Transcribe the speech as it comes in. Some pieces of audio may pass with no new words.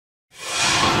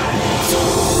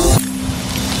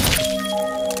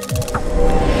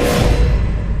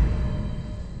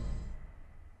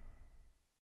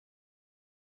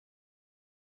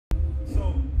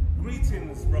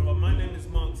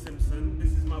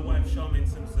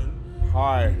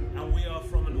Hi. And we are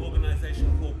from an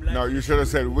organization called Black No, you should have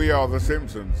said we are the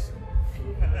Simpsons.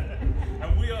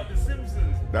 And we are the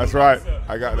Simpsons. That's right. Sir.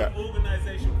 I got We're that. an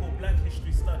organization called Black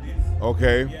History Studies.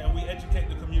 Okay. Yeah, and we educate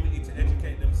the community to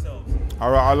educate themselves.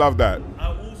 All right, I love that. I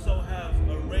also have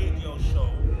a radio show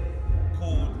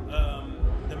called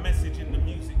The Message in the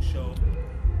Music Show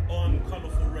on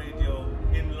Colourful Radio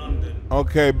in London.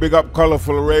 Okay, big up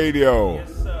Colourful Radio.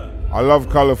 Yes, sir. I love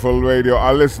Colourful Radio.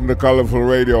 I listen to Colourful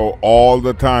Radio all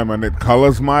the time, and it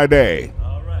colors my day.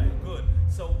 All right, good.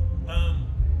 So,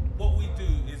 what we do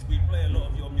is we play a lot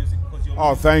of your music because your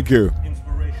music Thank you. is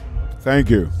inspirational. Thank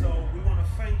you. So we want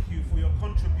to thank you for your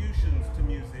contributions to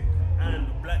music and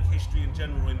black history in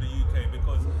general in the UK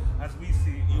because, as we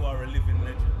see, you are a living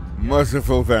legend. Yeah?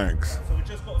 Merciful thanks. So we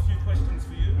just got a few questions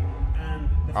for you. And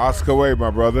the Ask away,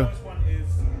 my brother. first one is,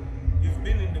 you've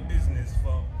been in the business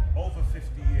for over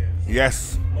 50 years.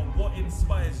 Yes. But what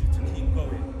inspires you to keep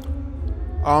going?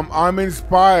 I'm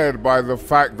inspired by the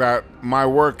fact that my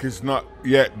work is not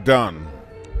yet done.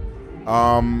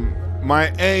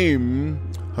 My aim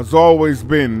has always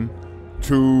been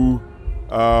to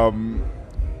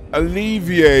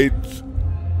alleviate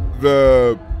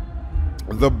the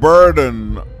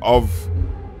burden of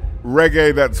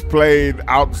reggae that's played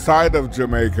outside of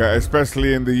Jamaica,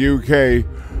 especially in the UK,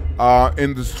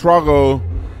 in the struggle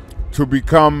to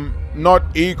become not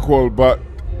equal but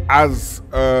as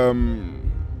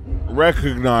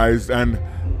recognized and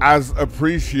as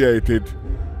appreciated,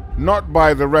 not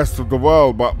by the rest of the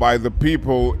world but by the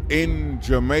people in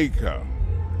Jamaica,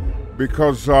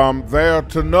 because they are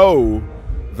to know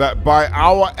that by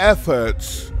our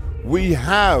efforts we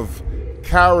have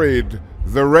carried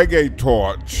the reggae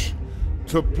torch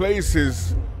to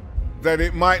places that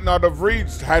it might not have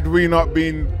reached had we not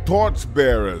been torch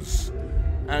bearers.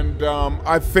 And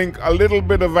I think a little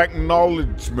bit of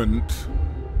acknowledgement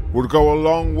would go a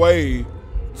long way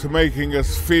to making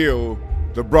us feel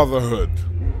the brotherhood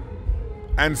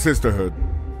and sisterhood.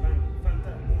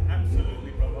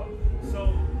 Absolutely, brother.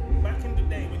 So, back in the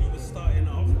day when you were starting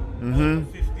off, over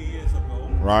 50 years ago,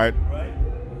 Right. right?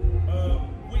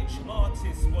 Which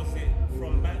artist was it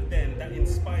from back then that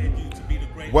inspired you to be the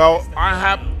great Well, artist that you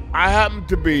are now? I happen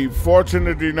to be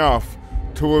fortunate enough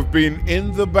to have been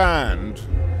in the band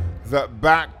that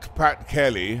backed Pat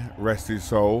Kelly, rest his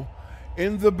soul,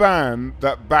 in the band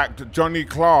that backed Johnny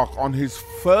Clark on his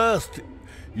first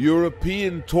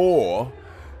European tour,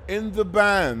 in the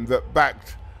band that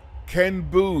backed Ken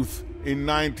Booth in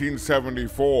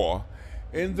 1974,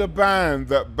 in the band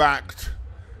that backed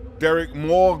Derek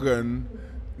Morgan,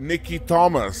 Nicky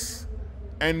Thomas,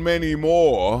 and many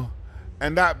more,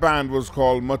 and that band was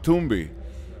called Matumbi.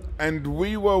 And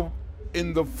we were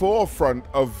in the forefront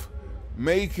of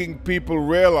making people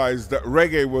realize that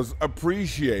reggae was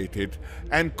appreciated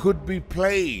and could be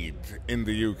played in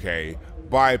the UK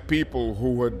by people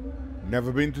who had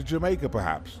never been to Jamaica,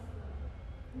 perhaps.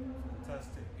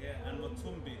 Fantastic, yeah. And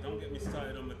Matumbi, don't get me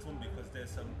started on Matumbi because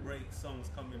there's some great songs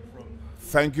coming from.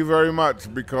 Thank you very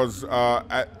much, because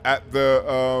at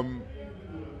the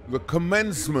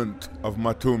commencement of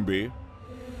Matumbi,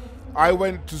 I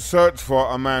went to search for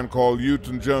a man called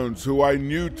Newton Jones, who I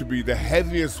knew to be the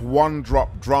heaviest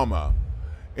one-drop drummer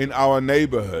in our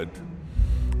neighborhood,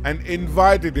 and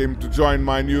invited him to join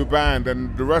my new band.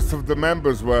 And the rest of the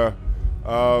members were,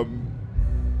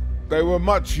 they were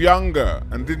much younger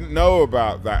and didn't know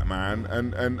about that man.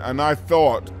 And I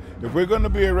thought, if we're going to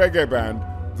be a reggae band,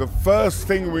 the first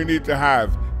thing we need to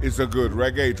have is a good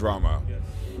reggae drummer. Yes.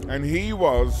 And he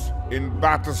was in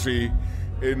Battersea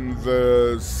in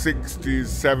the 60s,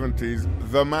 70s,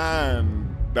 the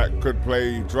man that could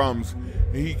play drums.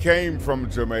 He came from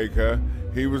Jamaica,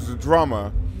 he was a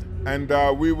drummer, and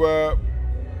we were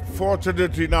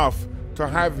fortunate enough to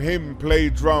have him play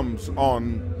drums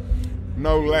on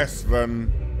no less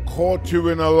than Caught You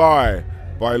in a Lie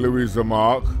by Louisa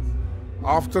Mark,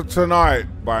 After Tonight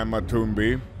by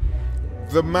Matumbi,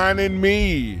 The Man in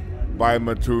Me by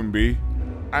Matumbi,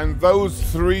 and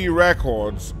those three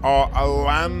records are a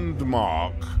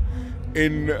landmark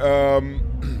in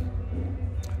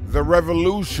the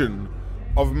revolution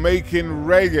of making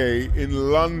reggae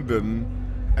in London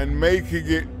and making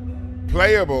it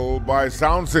playable by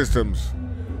sound systems.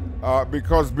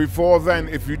 Because before then,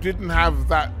 if you didn't have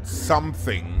that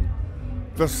something,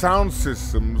 the sound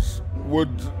systems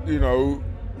would,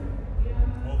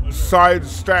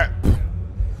 sidestep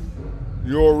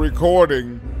your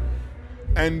recording,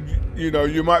 and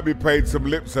you might be paid some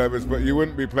lip service, but you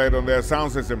wouldn't be played on their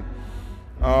sound system.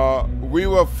 We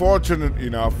were fortunate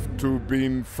enough to have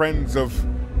been friends of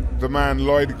the man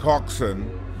Lloyd Coxon,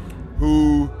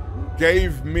 who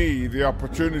gave me the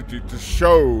opportunity to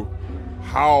show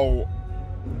how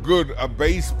good a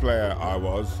bass player I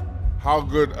was, how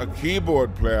good a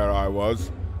keyboard player I was,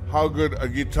 how good a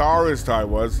guitarist I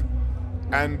was,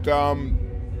 and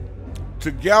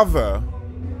together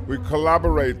we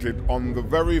collaborated on the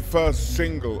very first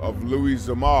single of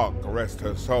Louisa Mark, rest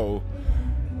her soul,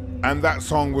 and that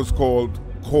song was called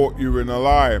Caught You in a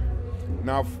Lie.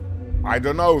 Now, I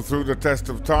don't know, through the test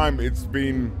of time, it's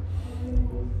been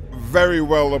very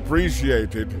well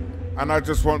appreciated, and I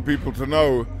just want people to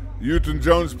know Newton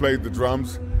Jones played the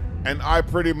drums, and I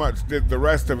pretty much did the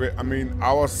rest of it. I mean,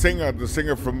 our singer, the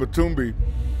singer from Matumbi,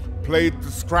 played the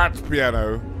scratch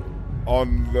piano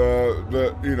on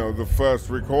the first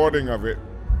recording of it.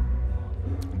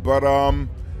 But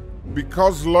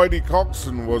because Lloydie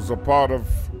Coxon was a part of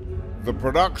the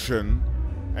production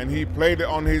and he played it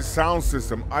on his sound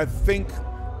system, I think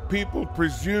people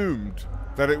presumed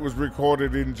that it was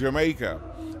recorded in Jamaica,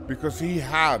 because he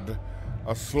had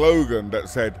a slogan that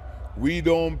said, "We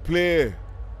don't play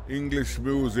English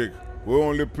music, we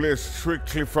only play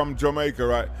strictly from Jamaica,"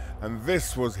 right? And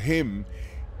this was him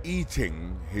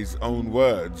eating his own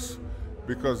words,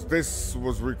 because this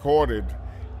was recorded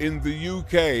in the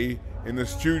UK in a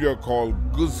studio called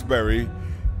Gooseberry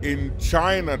in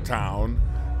Chinatown,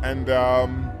 and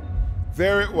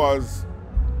there it was,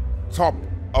 top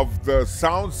of the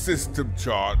sound system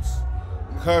charts,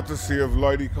 courtesy of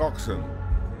Lloydie Coxon.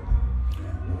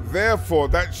 Therefore,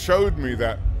 that showed me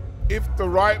that if the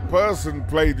right person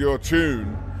played your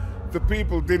tune, the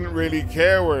people didn't really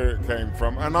care where it came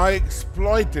from, and I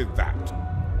exploited that.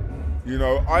 You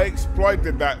know, I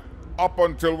exploited that up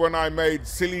until when I made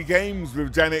Silly Games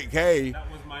with Janet Kay. That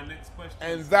was my next question.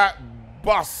 And that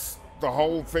bust the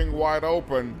whole thing wide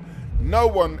open. No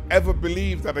one ever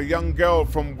believed that a young girl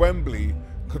from Wembley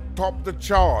could top the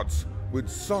charts with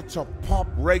such a pop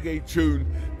reggae tune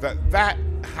that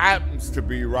happens to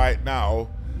be right now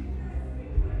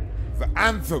the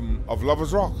anthem of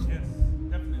Lovers Rock. Yes,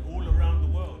 definitely, all around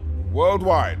the world.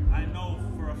 Worldwide. I know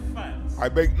for a fact. I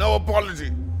make no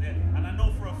apology. Yeah, and I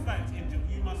know for a fact,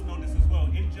 you must know this as well,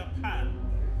 in Japan,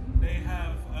 they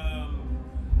have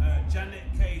Janet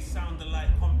Kay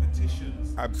sound-alike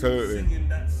competitions. Absolutely. Singing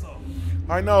that song.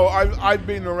 I know, I've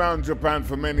been around Japan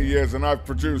for many years, and I've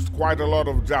produced quite a lot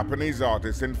of Japanese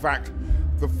artists. In fact,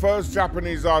 the first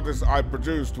Japanese artist I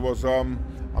produced was a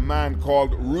man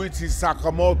called Ruichi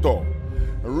Sakamoto.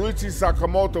 Ruichi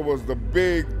Sakamoto was the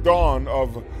big don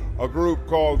of a group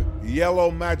called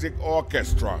Yellow Magic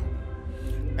Orchestra.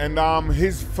 And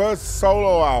his first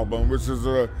solo album, which is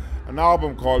an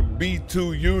album called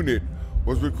B2 Unit,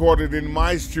 was recorded in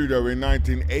my studio in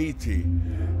 1980.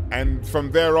 And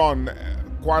from there on,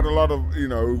 quite a lot of,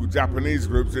 Japanese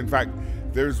groups. In fact,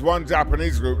 there's one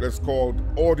Japanese group that's called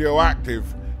Audio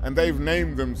Active, and they've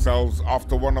named themselves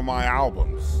after one of my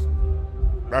albums.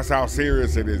 That's how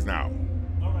serious it is now.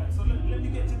 All right, so let me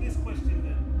get to this question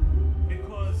then.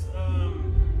 Because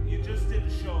you just did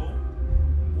a show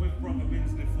with brother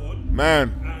Brinsley Ford.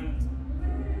 Man.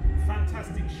 And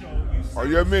fantastic show. You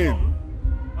sang you mean?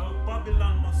 Song,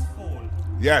 Babylon Must Fall.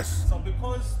 Yes. So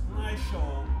because my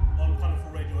show on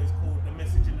Colourful Radio is called The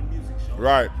Message in the Music Show.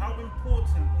 Right. How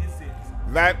important is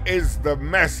it? That is the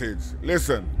message.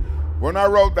 Listen, when I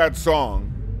wrote that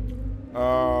song,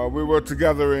 we were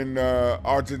together in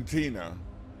Argentina,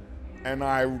 and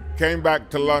I came back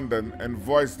to London and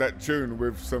voiced that tune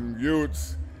with some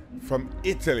youths from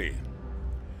Italy.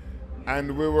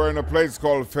 And we were in a place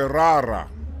called Ferrara.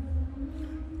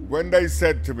 When they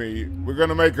said to me, "We're going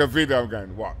to make a video," I'm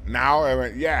going, "What, now?" I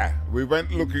went, "Yeah." We went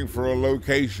looking for a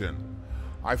location.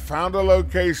 I found a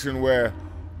location where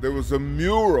there was a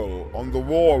mural on the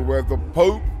wall where the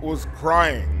Pope was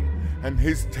crying and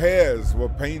his tears were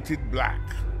painted black.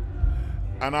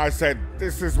 And I said,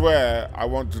 "This is where I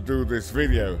want to do this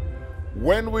video."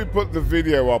 When we put the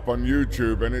video up on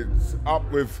YouTube, and it's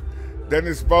up with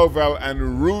Dennis Bovell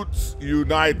and Roots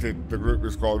United, the group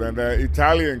is called, and they're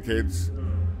Italian kids.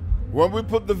 When we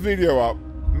put the video up,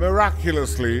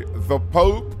 miraculously, the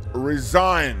Pope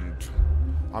resigned.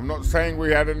 I'm not saying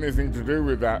we had anything to do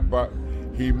with that, but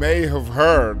he may have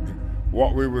heard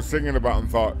what we were singing about and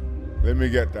thought, "Let me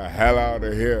get the hell out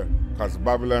of here, because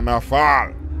Babylon are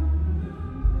fall."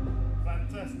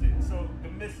 Fantastic. So the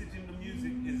message in the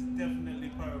music is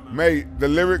definitely paramount. Mate, the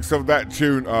lyrics of that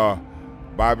tune are,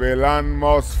 "Babylon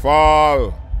must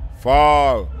fall,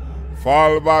 fall,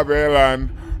 fall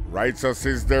Babylon. Righteous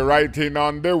is the writing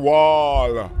on the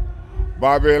wall.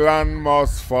 Babylon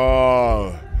must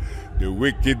fall. The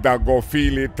wicked that go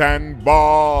feel it and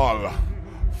bawl.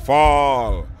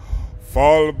 Fall,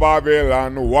 Fall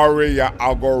Babylon warrior,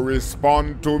 I go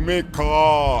respond to me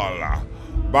call.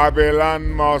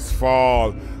 Babylon must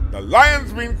fall. The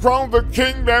lion's been crowned the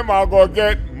kingdom, I go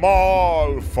get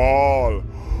maul. Fall.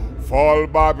 Fall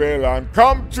Babylon,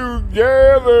 come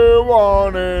together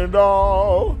one and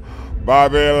all.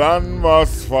 Babylon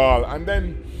must fall. And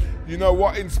then, you know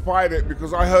what inspired it?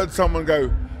 Because I heard someone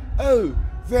go, oh,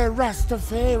 they're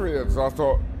Rastafarians. I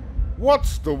thought,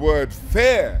 what's the word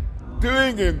fair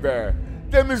doing in there?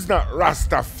 Them is not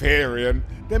Rastafarian,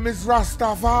 them is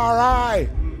Rastafari.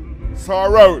 So I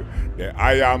wrote,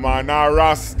 I am an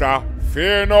Rasta,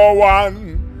 fear no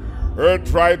one.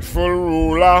 Earth rightful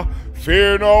ruler,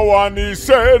 fear no one. He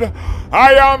said,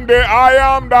 I am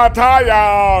that I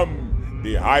am.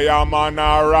 The I am an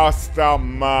Rasta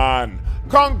man.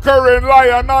 Conquering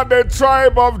lion of the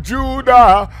tribe of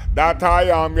Judah. That I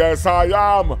am, yes I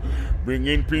am.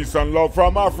 Bringing peace and love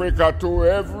from Africa to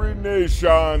every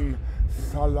nation.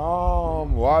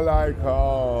 Salam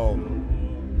alaikum.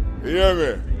 You hear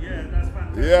me? Yeah, that's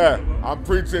fantastic. Yeah, I'm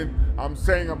preaching, I'm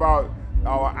saying about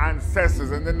our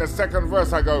ancestors. And then the second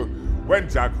verse I go, when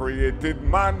Jah created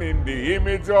man in the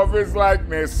image of his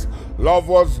likeness, love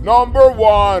was number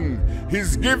one.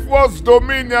 His gift was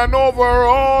dominion over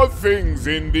all things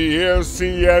in the air,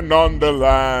 sea, and on the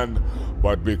land.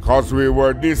 But because we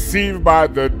were deceived by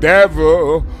the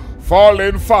devil,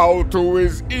 falling foul to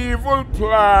his evil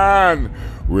plan,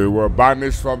 we were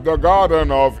banished from the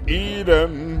Garden of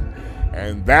Eden.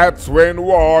 And that's when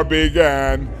war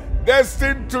began.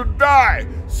 Destined to die,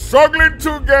 struggling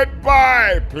to get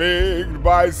by, plagued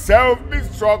by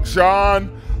self-destruction,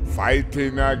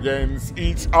 fighting against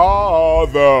each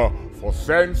other for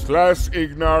senseless,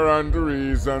 ignorant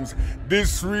reasons,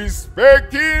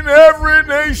 disrespecting every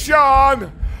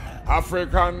nation,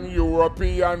 African,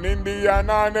 European, Indian,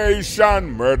 and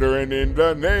nation, murdering in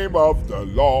the name of the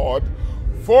Lord,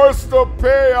 forced to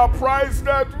pay a price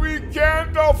that we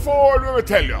can't afford. Let me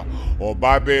tell you, oh,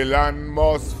 Babylon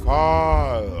must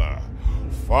fall,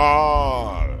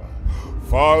 fall,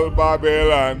 fall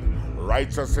Babylon.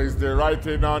 Righteous is the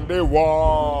writing on the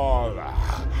wall.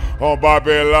 Oh,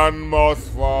 Babylon must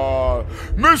fall.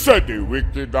 Me say the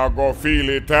wicked a go feel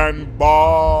it and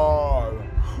bawl.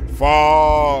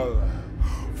 Fall,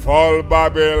 fall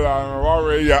Babylon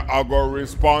warrior, I go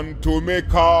respond to me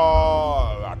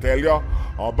call. I tell you,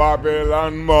 oh,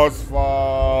 Babylon must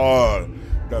fall.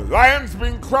 The lion's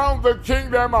been crowned the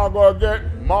kingdom, I go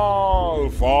get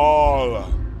maul.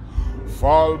 Fall,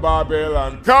 fall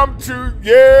Babylon, come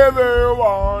together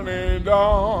one and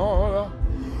all.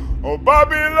 Oh,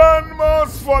 Babylon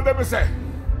must fall. Let me say,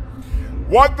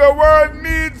 what the world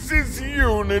needs is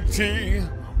unity.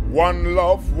 One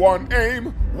love, one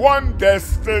aim, one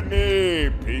destiny.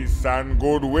 Peace and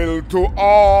goodwill to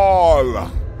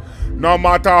all. No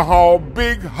matter how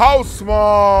big, how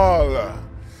small.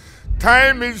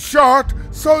 Time is short,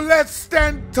 so let's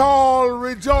stand tall,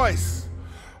 rejoice.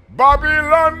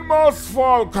 Babylon must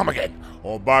fall. Come again.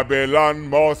 Oh, Babylon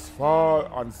must fall,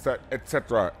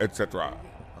 etc., etc.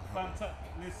 Fantastic.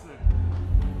 Listen,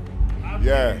 I'm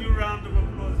giving you a round of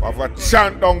applause. I've got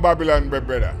chant down Babylon, my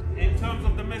brother. In terms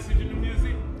of the message in the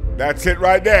music, that's it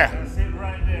right there. That's it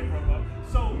right there, brother.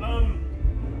 So,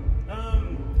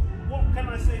 what can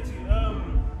I say to you?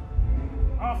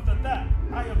 After that,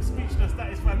 I am speechless.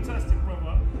 That is fantastic,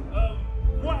 brother.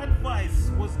 What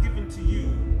advice was given to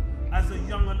you as a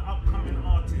young and upcoming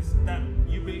artist that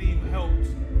you believe helped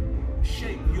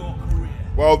shape your career?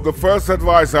 Well, the first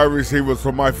advice I received was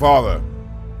from my father,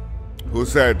 who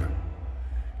said,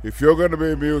 if you're going to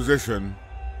be a musician,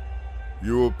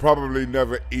 you will probably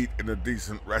never eat in a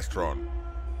decent restaurant.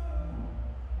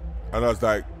 And I was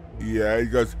like, yeah. He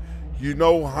goes, you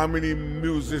know how many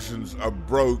musicians are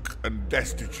broke and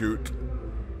destitute,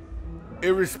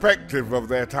 irrespective of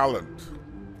their talent?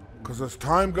 Because as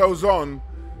time goes on,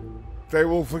 they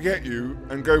will forget you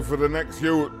and go for the next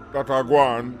youth that are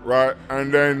gone, right?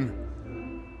 And then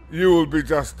you will be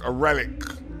just a relic.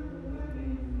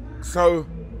 So,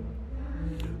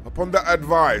 upon that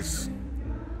advice,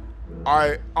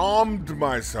 I armed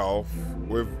myself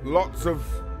with lots of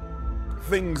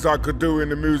things I could do in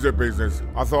the music business.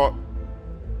 I thought,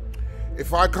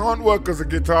 if I can't work as a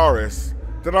guitarist,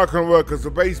 then I can work as a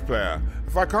bass player.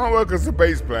 If I can't work as a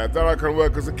bass player, then I can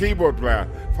work as a keyboard player.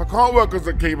 If I can't work as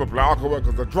a keyboard player, I can work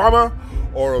as a drummer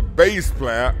or a bass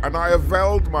player. And I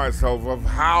availed myself of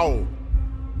how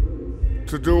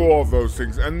to do all those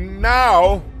things. And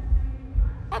now,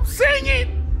 I'm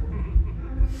singing.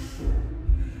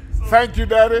 Thank you,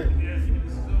 Daddy. Yes,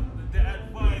 so the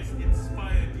advice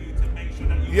inspired you to make sure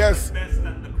that you were the best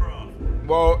at the craft.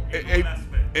 Well,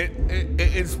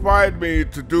 it inspired me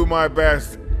to do my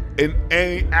best in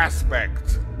any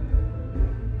aspect,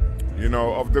 you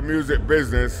know, of the music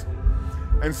business,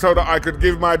 and so that I could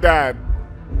give my dad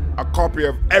a copy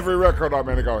of every record I'm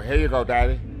gonna go, here you go,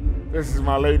 Daddy, this is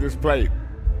my latest plate.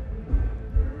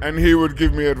 And he would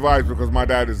give me advice because my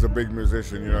dad is a big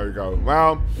musician, you know, you go,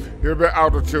 well, you're a bit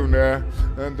out of tune there,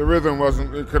 and the rhythm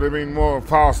wasn't, it could have been more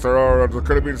faster or it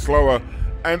could have been slower.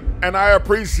 And I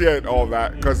appreciate all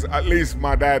that because at least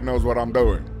my dad knows what I'm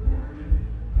doing.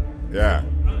 Yeah.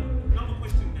 Another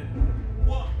question then.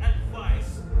 What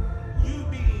advice, you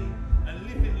being a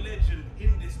living legend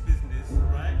in this business,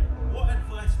 right? What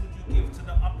advice would you give to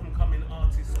the up and coming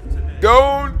artists of today?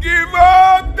 Don't give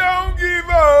up, don't give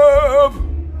up.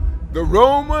 The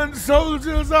Roman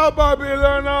soldiers of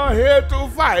Babylon are here to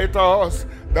fight us.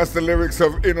 That's the lyrics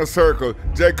of Inner Circle,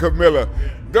 Jacob Miller.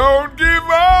 Don't give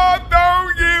up,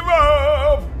 don't give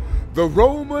up. The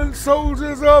Roman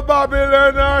soldiers of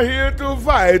Babylon are here to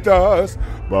fight us.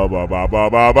 Ba ba ba ba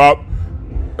ba ba.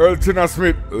 Earl Tina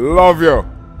Smith, love you.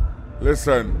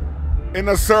 Listen,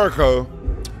 Inner Circle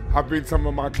have been some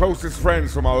of my closest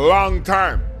friends from a long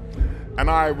time. And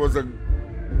I was a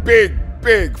big,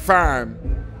 big fan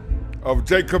of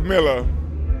Jacob Miller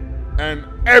and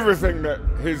everything that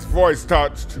his voice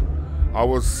touched. I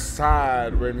was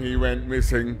sad when he went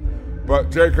missing,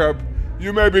 but Jacob,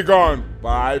 you may be gone, but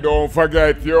I don't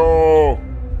forget you. All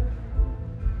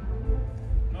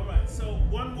right, so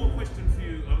one more question for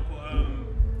you, Uncle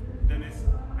Dennis,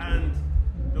 and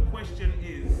the question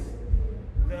is,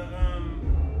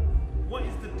 what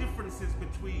is the differences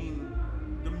between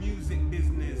the music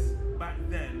business back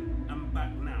then and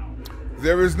back now?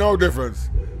 There is no difference.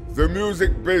 The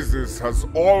music business has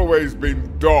always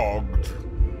been dogged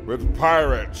with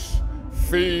pirates,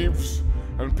 thieves,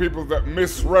 and people that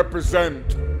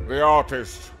misrepresent the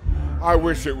artist. I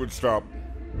wish it would stop.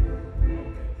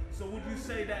 Okay. So would you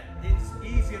say that it's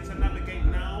easier to navigate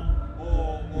now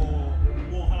or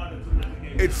more harder to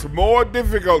navigate now? It's more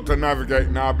difficult to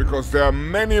navigate now because there are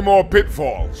many more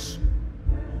pitfalls.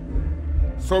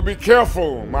 So be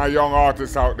careful, my young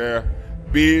artists out there.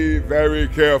 Be very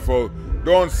careful.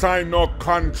 Don't sign no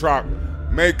contract.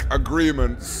 Make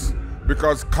agreements.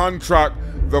 Because contract,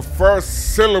 the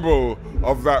first syllable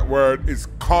of that word is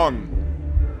con.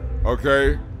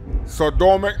 Okay? So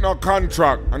don't make no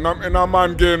contract. And no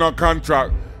man give no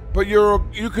contract. But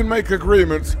you can make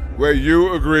agreements where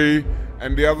you agree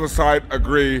and the other side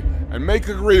agree. And make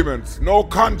agreements. No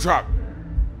contract.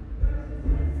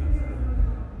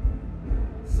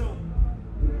 So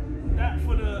that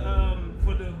for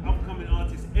the upcoming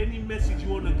artists, any message you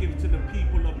want to give to the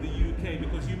people of the UK?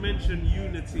 Because you mentioned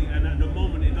unity, and at the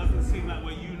moment it doesn't seem like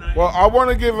we're united. Well, I want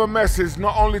to give a message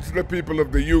not only to the people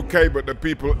of the UK, but the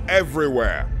people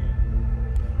everywhere.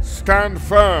 Stand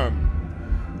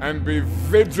firm and be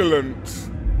vigilant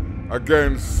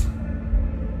against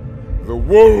the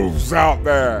wolves out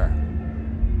there.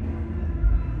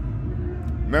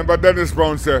 Remember Dennis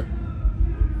Brown said,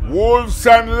 wolves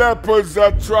and leopards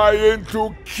are trying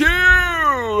to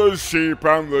kill the sheep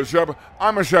and the shepherd.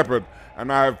 I'm a shepherd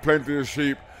and I have plenty of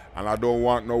sheep and I don't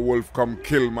want no wolf come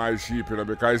kill my sheep, you know,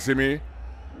 because you see me?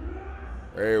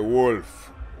 Hey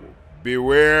wolf,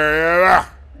 beware,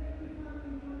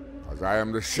 because I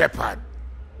am the shepherd.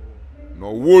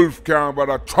 No wolf can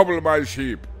bother trouble my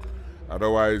sheep.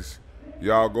 Otherwise,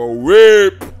 y'all go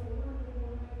whip.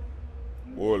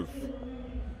 Wolf.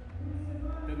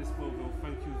 Dennis Bovell,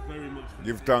 thank you very much for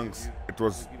Give thanks. It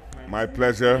was my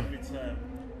pleasure.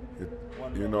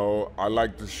 You know, I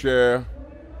like to share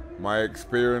my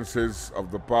experiences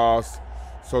of the past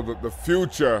so that the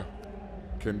future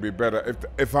can be better.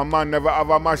 If a man never have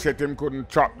a machete, him couldn't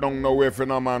chop down no way for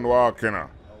no man walking.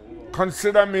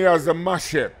 Consider me as a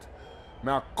machete.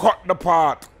 Now cut the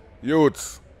part,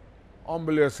 youths.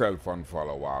 Humble yourself and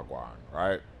follow Wagwan,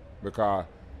 right? Because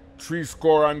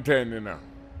 3-10, you know.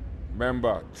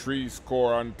 Remember,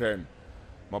 3-10.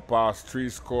 My past 3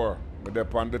 score, but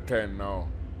they're on the 10 now.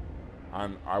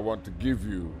 And I want to give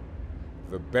you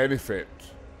the benefit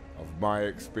of my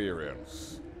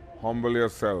experience. Humble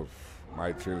yourself,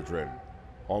 my children.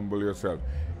 Humble yourself.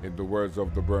 In the words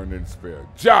of the burning spear.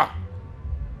 Jah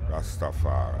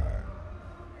Rastafari.